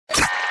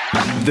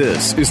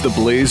This is the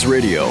Blaze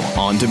Radio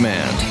on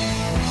demand.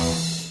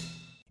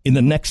 In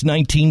the next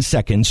 19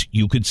 seconds,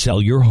 you could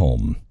sell your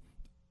home.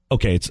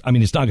 Okay, it's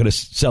not going to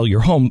sell your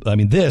home,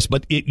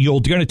 but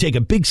you're going to take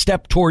a big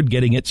step toward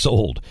getting it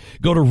sold.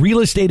 Go to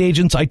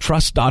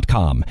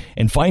realestateagentsitrust.com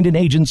and find an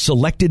agent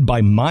selected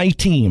by my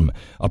team,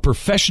 a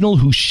professional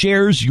who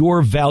shares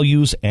your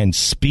values and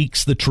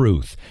speaks the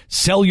truth.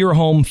 Sell your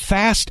home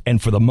fast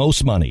and for the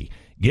most money.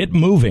 Get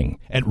moving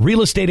at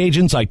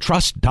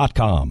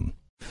realestateagentsitrust.com.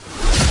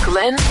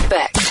 Glenn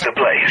Beck. The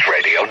Blaze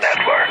Radio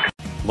Network.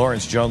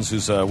 Lawrence Jones,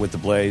 who's with the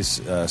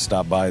Blaze,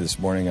 stopped by this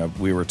morning.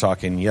 We were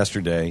talking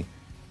yesterday.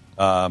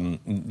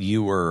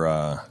 You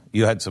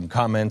had some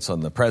comments on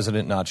the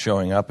president not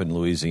showing up in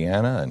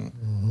Louisiana, and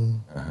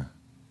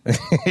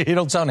you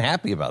don't sound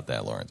happy about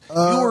that, Lawrence.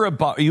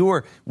 You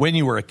were when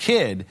you were a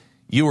kid,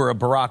 you were a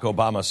Barack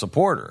Obama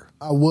supporter.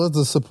 I was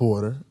a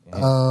supporter,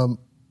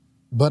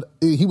 but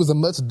he was a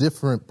much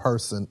different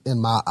person in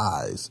my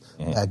eyes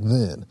back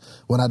then.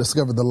 When I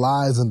discovered the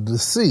lies and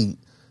deceit,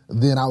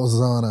 then I was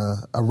on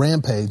a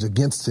rampage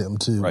against him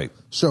to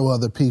show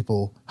other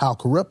people how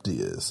corrupt he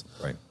is.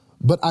 Right.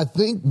 But I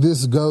think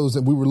this goes,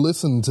 and we were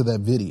listening to that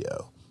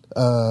video.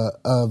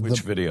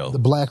 Which video? The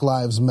Black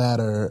Lives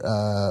Matter,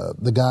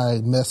 the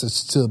guy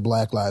messaged to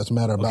Black Lives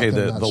Matter about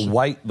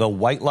the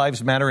White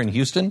Lives Matter in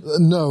Houston?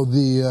 No,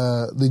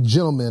 the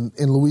gentleman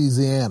in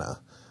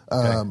Louisiana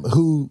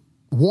who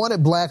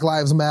wanted Black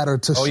Lives Matter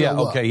to show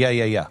up. Okay.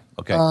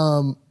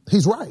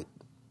 He's right.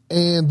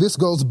 And this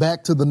goes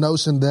back to the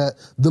notion that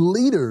the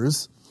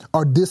leaders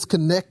are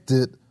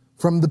disconnected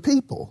from the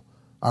people,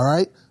 all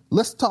right?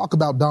 Let's talk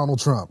about Donald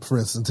Trump, for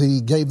instance.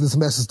 He gave this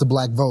message to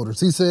black voters.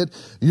 He said,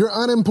 you're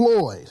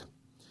unemployed.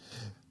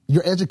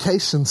 Your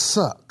education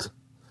sucked.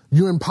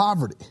 You're in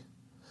poverty.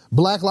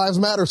 Black Lives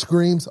Matter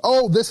screams,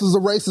 oh, this is a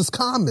racist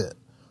comment.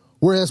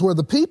 Whereas where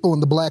the people in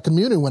the black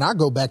community, when I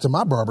go back to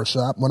my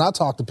barbershop, when I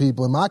talk to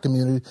people in my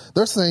community,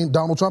 they're saying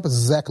Donald Trump is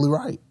exactly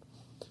right.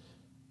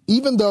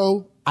 Even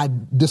though I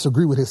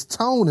disagree with his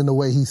tone and the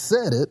way he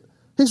said it,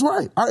 he's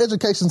right. Our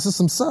education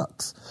system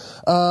sucks.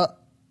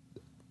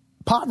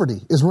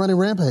 Poverty is running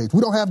rampage.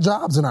 We don't have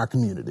jobs in our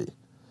community,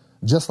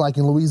 just like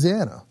in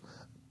Louisiana.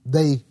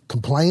 They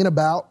complain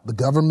about the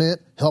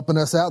government helping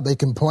us out. They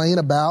complain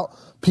about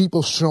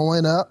people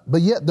showing up,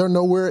 but yet they're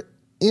nowhere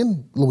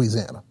in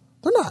Louisiana.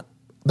 They're not.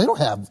 They don't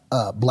have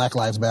Black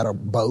Lives Matter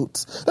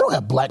boats. They don't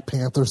have Black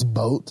Panthers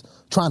boats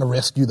trying to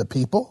rescue the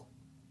people.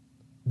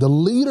 The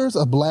leaders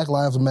of Black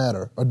Lives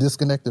Matter are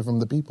disconnected from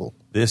the people.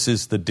 This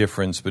is the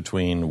difference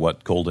between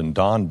what Golden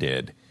Dawn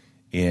did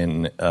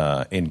in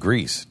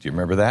Greece. Do you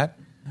remember that?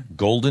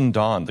 Golden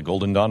Dawn, the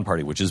Golden Dawn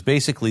Party, which is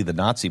basically the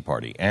Nazi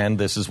Party. And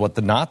this is what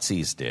the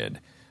Nazis did.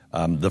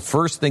 The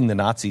first thing the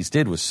Nazis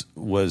did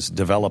was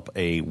develop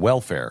a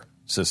welfare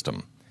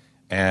system.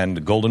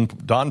 And Golden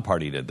Dawn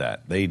Party did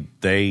that.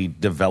 They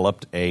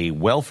developed a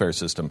welfare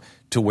system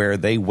to where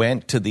they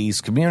went to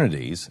these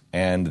communities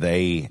and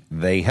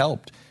they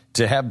helped.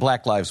 To have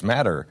Black Lives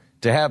Matter,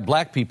 to have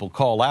black people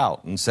call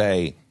out and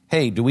say,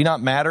 hey, do we not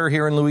matter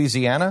here in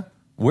Louisiana?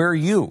 Where are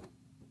you?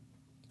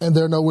 And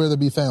they're nowhere to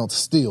be found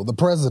still. The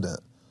president.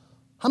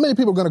 How many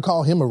people are going to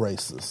call him a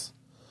racist?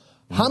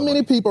 How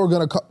many people are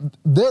going to call...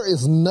 There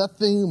is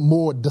nothing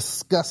more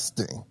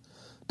disgusting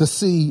to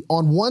see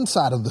on one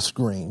side of the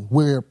screen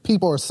where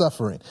people are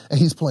suffering and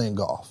he's playing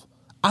golf.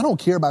 I don't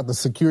care about the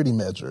security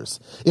measures.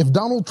 If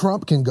Donald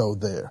Trump can go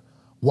there,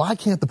 why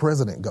can't the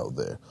president go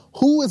there?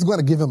 Who is going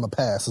to give him a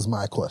pass is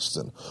my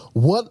question.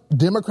 What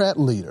Democrat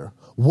leader,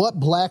 what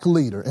black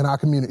leader in our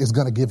community is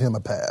going to give him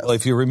a pass? Well,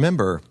 if you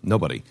remember,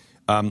 nobody.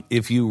 All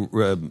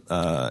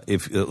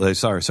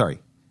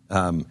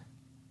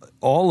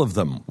of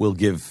them will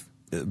give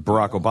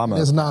Barack Obama.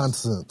 It's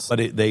nonsense.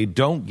 But they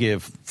don't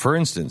give, for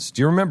instance,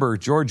 do you remember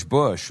George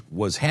Bush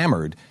was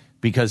hammered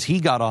because he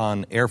got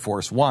on Air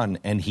Force One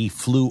and he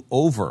flew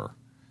over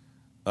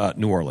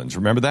New Orleans?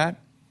 Remember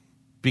that?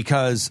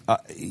 Because,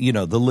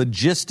 the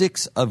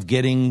logistics of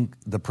getting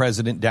the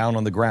president down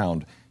on the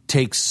ground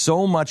takes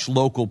so much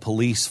local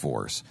police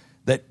force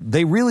that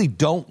they really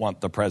don't want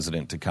the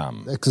president to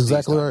come. That's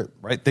exactly right.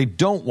 Right? They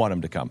don't want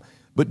him to come.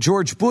 But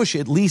George Bush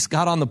at least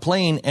got on the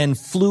plane and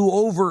flew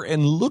over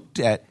and looked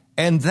at,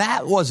 and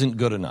that wasn't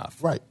good enough.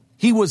 Right.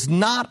 He was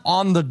not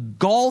on the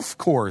golf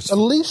course. At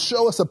least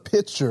show us a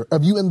picture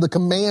of you in the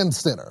command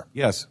center.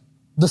 Yes.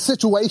 The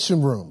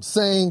situation room,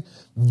 saying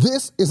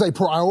this is a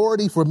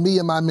priority for me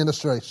and my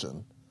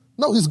administration.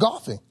 No, he's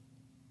golfing.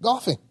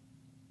 Golfing.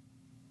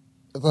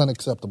 It's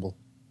unacceptable.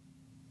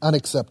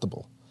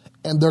 Unacceptable.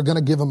 And they're going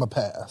to give him a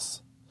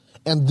pass.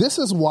 And this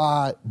is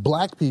why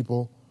black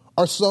people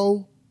are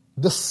so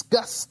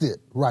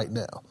disgusted right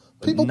now.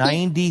 People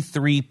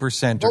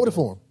 93% voted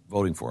for him.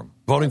 Voting for him.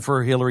 Voting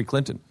for Hillary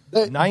Clinton.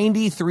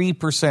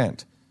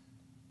 93%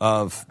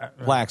 of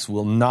blacks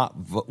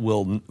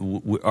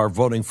are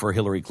voting for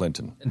Hillary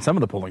Clinton. And some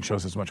of the polling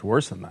shows it's much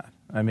worse than that.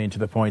 I mean, to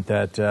the point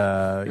that,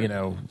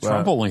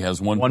 Trump only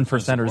has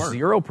 1%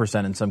 or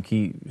 0% in some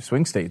key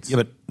swing states. Yeah,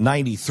 but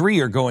 93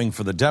 are going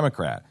for the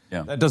Democrat.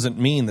 Yeah. That doesn't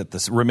mean that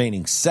the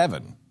remaining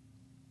 7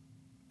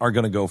 are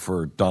going to go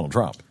for Donald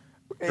Trump.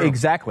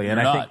 Exactly, and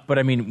You're I think, but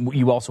I mean,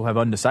 you also have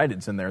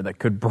undecideds in there that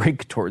could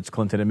break towards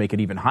Clinton and make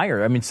it even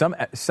higher. I mean, some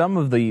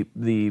of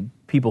the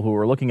people who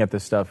are looking at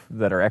this stuff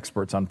that are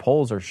experts on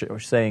polls are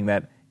saying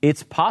that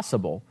it's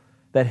possible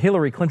that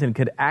Hillary Clinton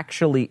could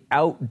actually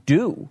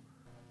outdo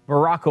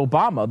Barack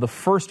Obama, the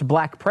first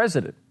black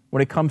president,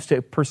 when it comes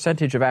to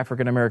percentage of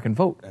African American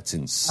vote. That's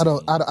insane.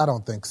 I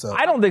don't think so.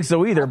 I don't think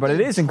so either, but it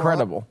is Trump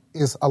incredible.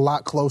 Is a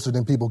lot closer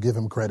than people give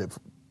him credit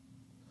for.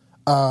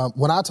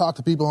 When I talk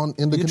to people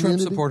in the Are you a community, Trump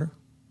supporter?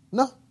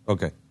 No.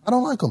 Okay. I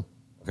don't like him.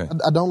 Okay.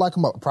 I don't like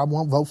him. I probably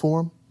won't vote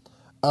for him.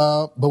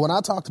 But when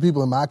I talk to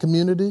people in my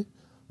community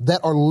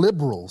that are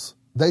liberals,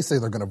 they say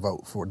they're going to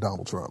vote for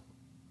Donald Trump.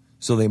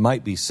 So they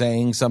might be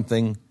saying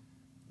something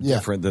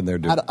different than they're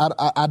doing.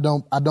 I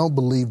don't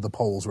believe the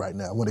polls right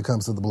now when it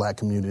comes to the black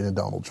community and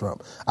Donald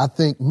Trump. I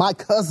think my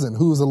cousin,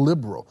 who is a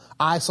liberal,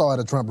 I saw at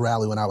a Trump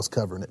rally when I was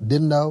covering it.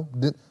 Didn't know.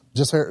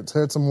 Just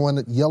heard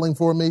someone yelling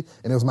for me,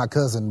 and it was my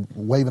cousin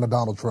waving a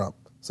Donald Trump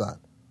sign.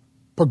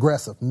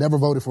 Progressive, never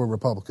voted for a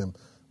Republican,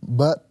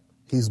 but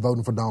he's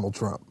voting for Donald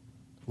Trump.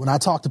 When I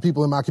talk to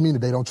people in my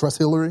community, they don't trust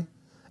Hillary,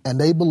 and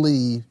they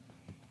believe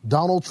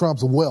Donald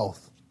Trump's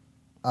wealth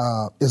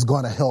is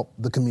going to help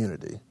the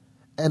community.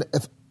 And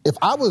if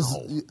I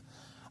was,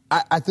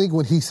 I think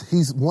when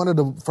he's one of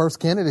the first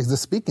candidates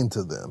that's speaking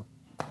to them.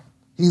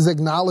 He's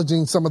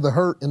acknowledging some of the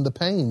hurt and the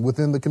pain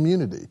within the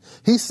community.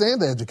 He's saying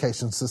the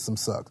education system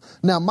sucks.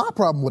 Now, my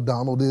problem with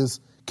Donald is,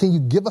 can you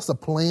give us a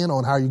plan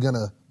on how you're going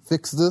to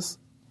fix this?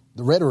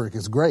 The rhetoric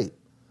is great.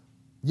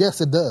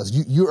 Yes, it does.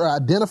 You're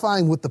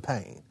identifying with the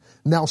pain.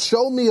 Now,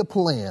 show me a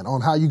plan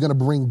on how you're going to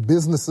bring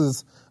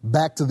businesses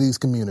back to these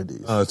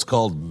communities. It's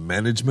called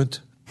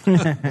management.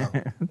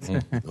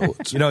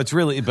 It's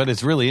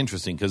really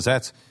interesting because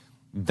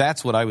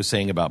that's what I was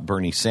saying about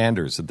Bernie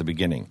Sanders at the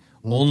beginning.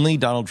 Only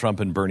Donald Trump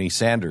and Bernie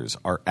Sanders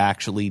are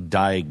actually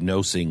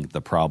diagnosing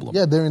the problem.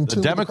 Yeah, they're in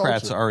tune the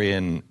Democrats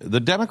with the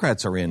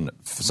Democrats are in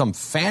some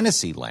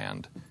fantasy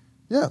land.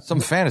 Yeah, some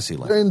fantasy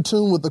land. They're in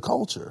tune with the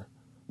culture.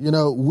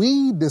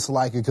 We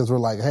dislike it because we're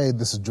like, hey,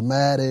 this is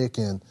dramatic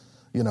and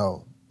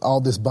all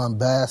this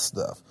bombast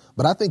stuff.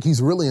 But I think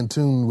he's really in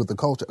tune with the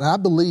culture. And I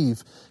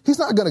believe he's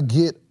not going to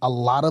get a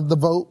lot of the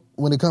vote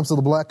when it comes to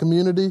the black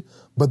community,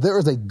 but there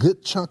is a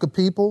good chunk of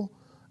people,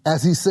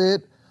 as he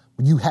said,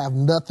 you have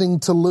nothing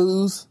to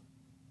lose.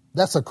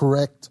 That's a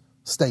correct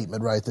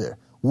statement right there.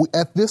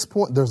 At this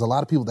point, there's a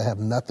lot of people that have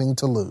nothing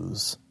to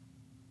lose,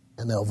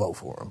 and they'll vote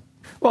for him.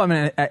 Well, I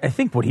mean, I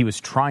think what he was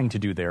trying to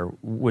do there,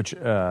 which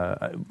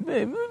to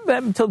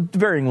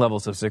varying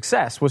levels of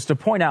success, was to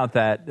point out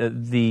that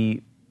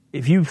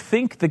if you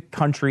think the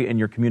country and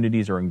your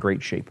communities are in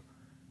great shape,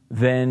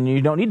 then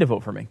you don't need to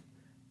vote for me.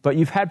 But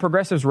you've had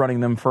progressives running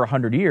them for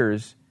 100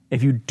 years.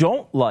 If you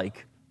don't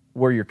like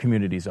where your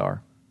communities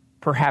are,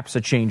 perhaps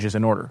a change is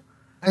in order.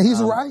 And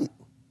he's right.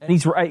 And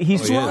he's right.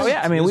 He's right. Oh,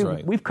 yeah. I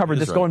mean, we've covered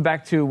this going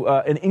back to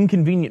an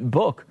Inconvenient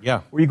book.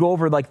 Yeah. Where you go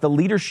over like the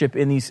leadership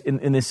in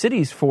the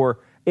cities for,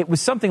 it was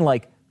something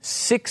like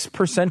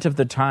 6% of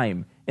the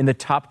time in the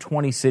top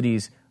 20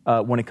 cities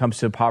when it comes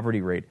to poverty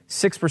rate.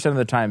 6% of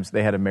the times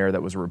they had a mayor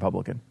that was a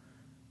Republican.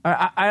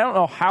 I don't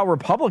know how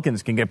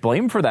Republicans can get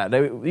blamed for that.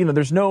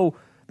 There's no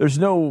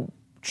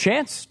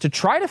chance to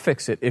try to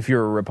fix it if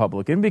you're a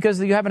Republican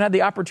because you haven't had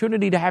the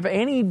opportunity to have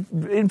any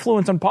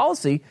influence on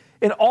policy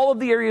in all of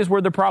the areas where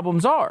the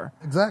problems are.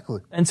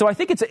 Exactly. And so I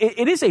think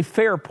it is a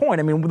fair point.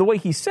 I mean, the way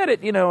he said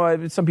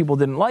it, some people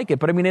didn't like it,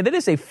 but I mean, it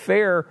is a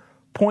fair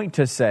point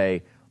to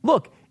say,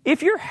 look,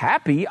 if you're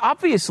happy,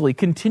 obviously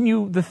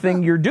continue the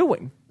thing you're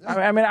doing.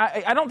 I mean,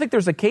 I don't think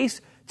there's a case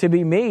to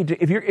be made.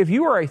 If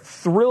you are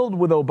thrilled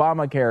with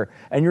Obamacare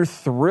and you're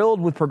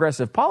thrilled with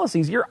progressive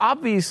policies, you're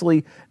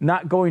obviously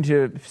not going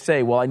to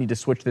say, well, I need to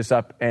switch this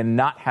up and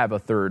not have a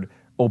third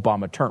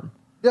Obama term.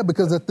 Yeah,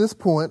 because at this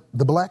point,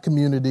 the black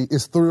community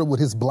is thrilled with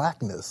his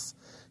blackness,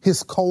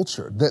 his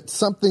culture, that's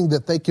something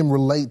that they can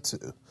relate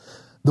to.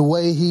 The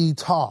way he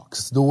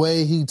talks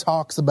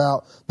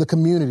about the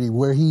community,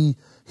 where he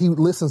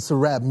listens to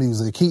rap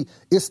music.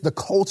 It's the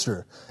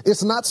culture.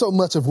 It's not so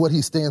much of what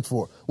he stands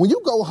for. When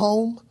you go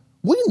home,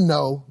 we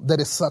know that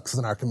it sucks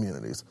in our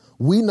communities.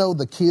 We know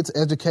the kids'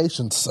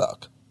 education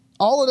suck.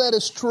 All of that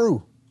is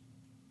true.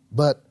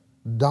 But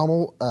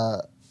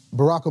Barack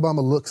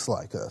Obama looks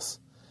like us.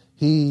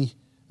 He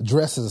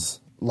dresses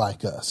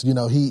like us. He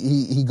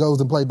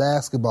goes and play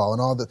basketball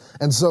and all that.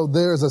 And so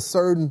there's a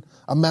certain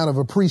amount of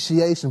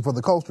appreciation for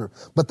the culture.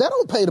 But that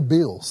don't pay the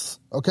bills,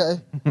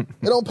 okay? It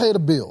don't pay the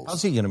bills.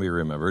 How's he going to be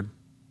remembered?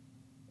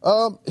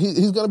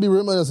 He's going to be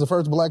remembered as the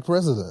first black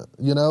president.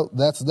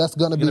 That's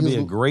going to be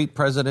a great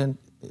president.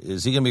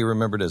 Is he going to be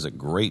remembered as a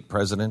great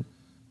president?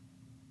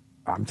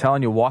 I'm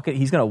telling you,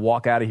 he's going to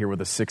walk out of here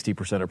with a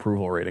 60%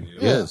 approval rating.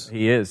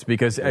 He is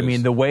because I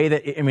mean the way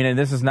that and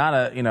this is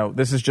not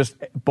this is just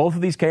both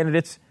of these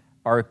candidates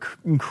are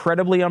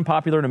incredibly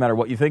unpopular no matter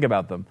what you think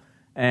about them.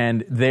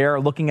 And they're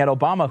looking at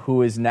Obama,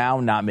 who is now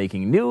not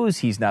making news.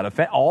 He's not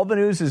all the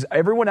news is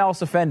everyone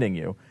else offending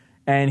you.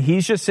 And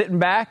he's just sitting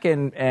back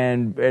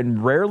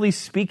and rarely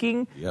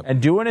speaking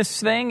and doing his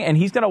thing. And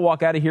he's going to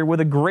walk out of here with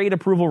a great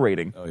approval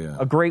rating. Oh, yeah.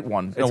 A great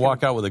one. He's going to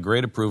walk out with a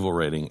great approval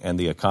rating, and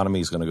the economy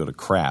is going to go to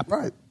crap.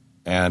 Right.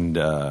 And,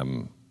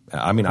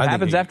 I mean, what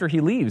happens after he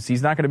leaves?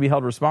 He's not going to be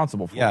held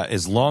responsible for it. Yeah,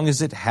 as long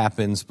as it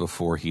happens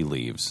before he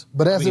leaves.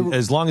 But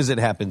as long as it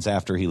happens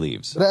after he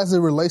leaves. But as it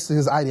relates to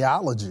his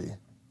ideology,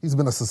 he's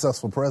been a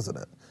successful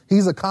president.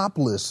 He's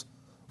accomplished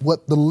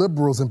what the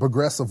liberals and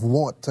progressive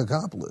want to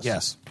accomplish.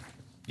 Yes.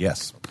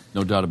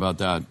 No doubt about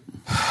that.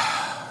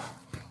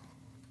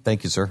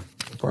 Thank you, sir.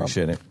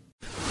 Appreciate it.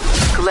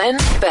 Glenn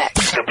Beck.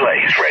 The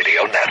Blaze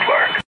Radio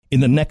Network.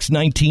 In the next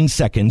 19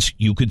 seconds,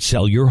 you could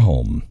sell your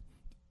home.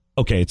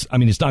 Okay, it's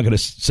not going to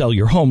sell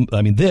your home,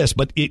 but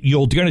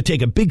you're going to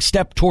take a big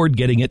step toward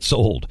getting it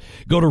sold.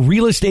 Go to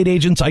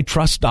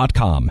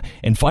realestateagentsitrust.com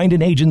and find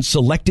an agent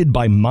selected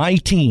by my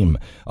team,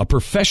 a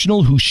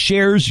professional who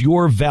shares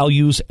your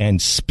values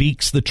and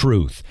speaks the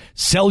truth.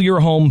 Sell your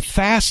home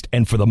fast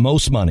and for the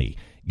most money.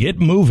 Get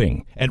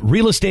moving at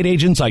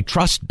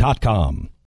realestateagentsitrust.com.